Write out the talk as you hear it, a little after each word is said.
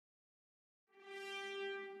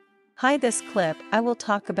Hi, this clip I will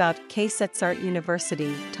talk about Kasetsart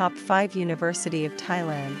University, top 5 University of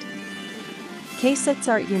Thailand.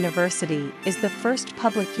 Kasetsart University is the first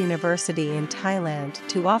public university in Thailand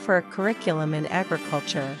to offer a curriculum in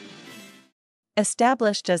agriculture.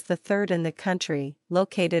 Established as the third in the country,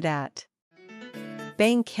 located at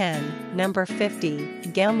Khen, number 50,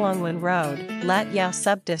 Ngamwongwan Road, Lat Yao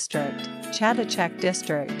Subdistrict, Chatuchak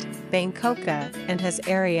District, Bangkoka, and has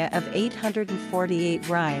area of 848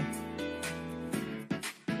 rai.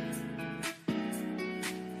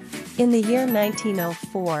 In the year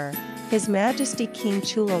 1904, His Majesty King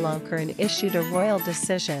Chulalongkorn issued a royal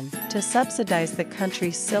decision to subsidize the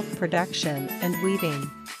country's silk production and weaving.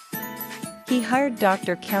 He hired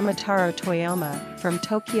Dr. Kamataro Toyama from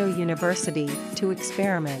Tokyo University to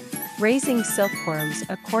experiment, raising silkworms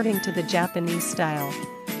according to the Japanese style.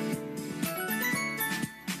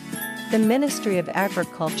 The Ministry of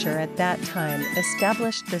Agriculture at that time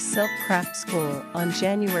established the Silk Craft School on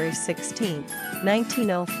January 16,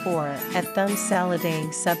 1904 at Thun Saladang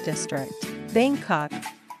Subdistrict, Bangkok,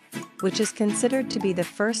 which is considered to be the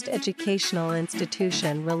first educational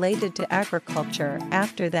institution related to agriculture.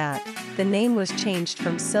 After that, the name was changed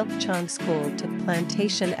from Silk Chong School to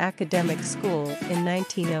Plantation Academic School in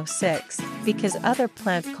 1906 because other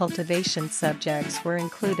plant cultivation subjects were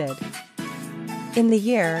included. In the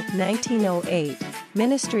year 1908,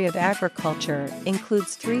 Ministry of Agriculture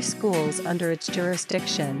includes 3 schools under its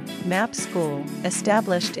jurisdiction: MAP School,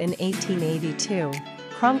 established in 1882,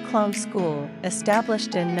 Krom Klong School,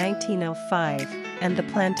 established in 1905, and the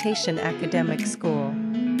Plantation Academic School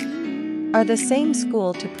are the same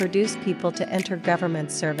school to produce people to enter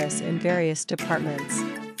government service in various departments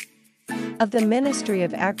of the Ministry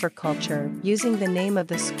of Agriculture, using the name of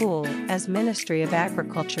the school as Ministry of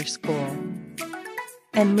Agriculture School,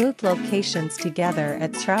 and moved locations together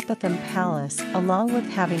at Srapatham Palace, along with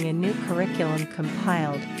having a new curriculum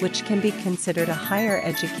compiled, which can be considered a higher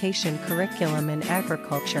education curriculum in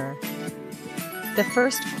agriculture. The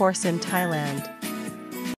first course in Thailand.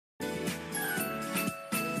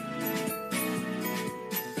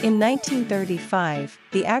 In 1935,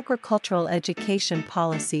 the agricultural education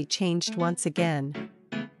policy changed once again.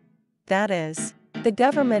 That is, the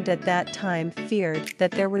government at that time feared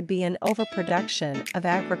that there would be an overproduction of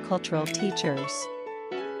agricultural teachers.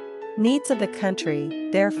 Needs of the country,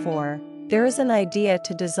 therefore, there is an idea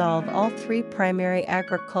to dissolve all 3 primary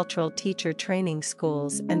agricultural teacher training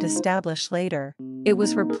schools and establish later. It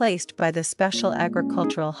was replaced by the Special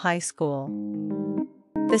Agricultural High School.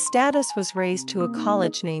 The status was raised to a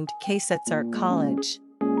college named Kasetsart College.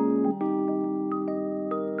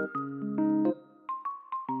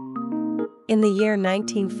 In the year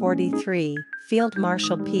 1943, Field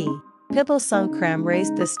Marshal P. Pibble Songkram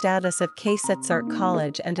raised the status of Kasetsart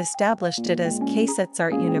College and established it as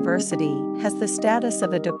Kasetsart University, has the status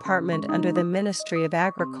of a department under the Ministry of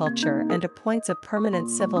Agriculture, and appoints a permanent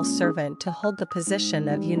civil servant to hold the position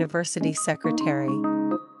of University Secretary.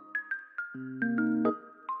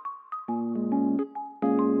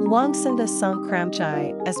 Longsinda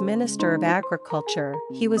Songkramchai, as Minister of Agriculture,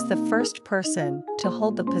 he was the first person to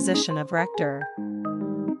hold the position of rector.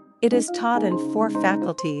 It is taught in 4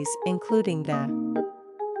 faculties, including the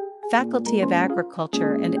Faculty of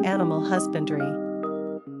Agriculture and Animal Husbandry,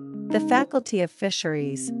 the Faculty of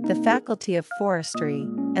Fisheries, the Faculty of Forestry,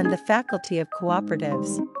 and the Faculty of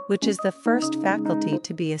Cooperatives, which is the first faculty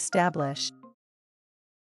to be established.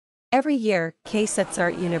 Every year,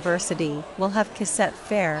 Kasetsart University will have Kaset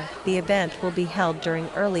Fair. The event will be held during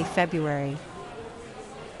early February.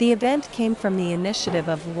 The event came from the initiative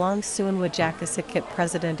of Wong Suanwajakasakit,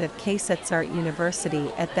 president of Kasetsart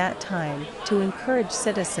University at that time, to encourage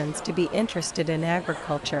citizens to be interested in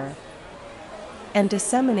agriculture and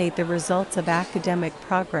disseminate the results of academic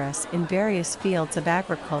progress in various fields of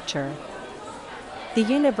agriculture. The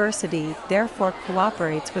university therefore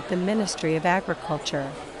cooperates with the Ministry of Agriculture.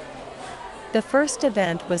 The first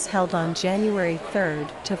event was held on January 3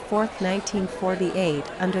 to 4, 1948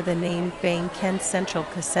 under the name Bang Ken Central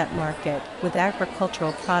Cassette Market, with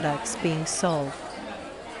agricultural products being sold.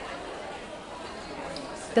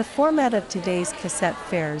 The format of today's cassette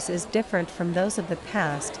fairs is different from those of the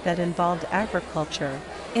past that involved agriculture,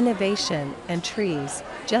 innovation, and trees,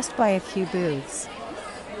 just by a few booths.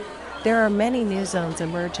 There are many new zones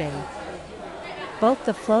emerging, both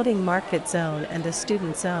the floating market zone and the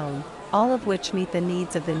student zone, all of which meet the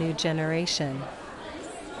needs of the new generation.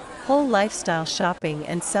 Whole lifestyle shopping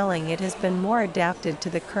and selling, it has been more adapted to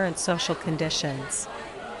the current social conditions.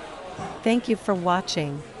 Thank you for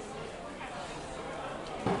watching.